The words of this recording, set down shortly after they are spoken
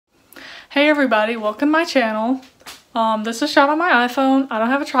Hey everybody, welcome to my channel. This is shot on my iPhone. I don't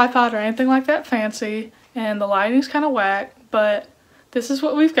have a tripod or anything like that fancy, and the lighting's kind of whack, but this is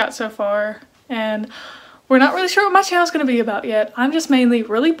what we've got so far, and we're not really sure what my channel's going to be about yet. I'm just mainly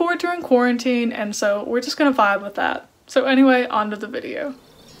really bored during quarantine, and so we're just going to vibe with that. So anyway, on to the video.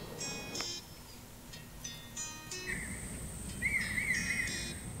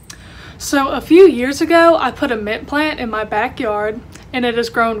 So a few years ago, I put a mint plant in my backyard, and it has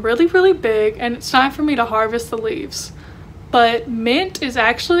grown really big, and it's time for me to harvest the leaves. But mint is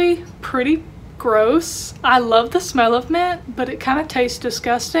actually pretty gross. I love the smell of mint, but it kind of tastes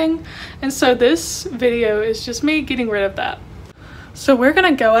disgusting, and so this video is just me getting rid of that. So we're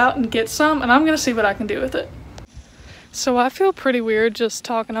gonna go out and get some, and I'm gonna see what I can do with it. So I feel pretty weird just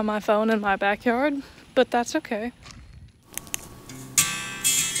talking on my phone in my backyard, but that's okay.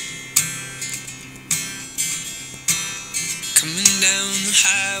 Coming down the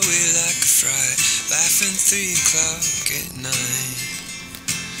highway like a fright, laughing 3 o'clock at night,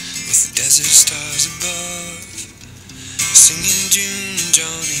 with the desert stars above, singing June and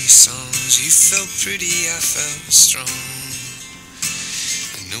Johnny songs. You felt pretty, I felt strong,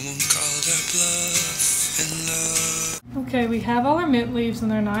 and no one called our bluff and love. Okay, we have all our mint leaves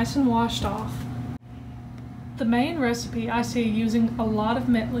and they're nice and washed off. The main recipe I see using a lot of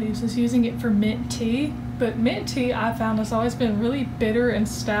mint leaves is using it for mint tea, but mint tea I found has always been really bitter and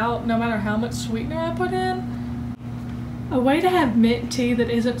stout no matter how much sweetener I put in. A way to have mint tea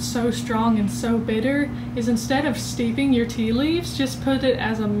that isn't so strong and so bitter is, instead of steeping your tea leaves, just put it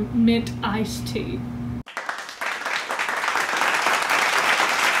as a mint iced tea.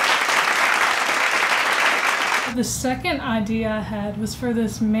 The second idea I had was for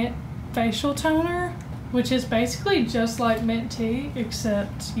this mint facial toner, which is basically just like mint tea,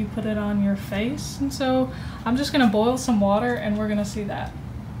 except you put it on your face. And so I'm just gonna boil some water and we're gonna see that.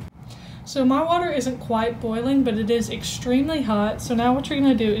 So my water isn't quite boiling, but it is extremely hot. So now what you're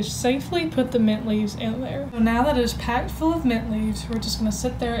gonna do is safely put the mint leaves in there. So now that it is packed full of mint leaves, we're just gonna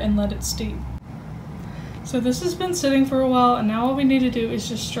sit there and let it steep. So this has been sitting for a while, and now all we need to do is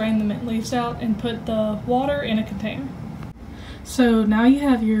just strain the mint leaves out and put the water in a container. So now you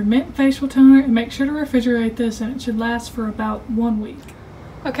have your mint facial toner, and make sure to refrigerate this, and it should last for about 1 week.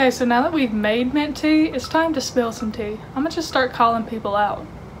 Okay, so now that we've made mint tea, it's time to spill some tea. I'm gonna just start calling people out.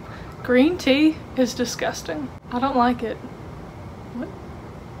 Green tea is disgusting. I don't like it. What?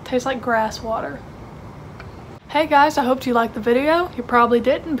 Tastes like grass water. Hey guys, I hope you liked the video. You probably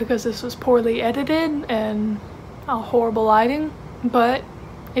didn't because this was poorly edited and horrible lighting, but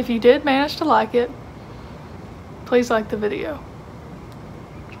if you did manage to like it, please like the video.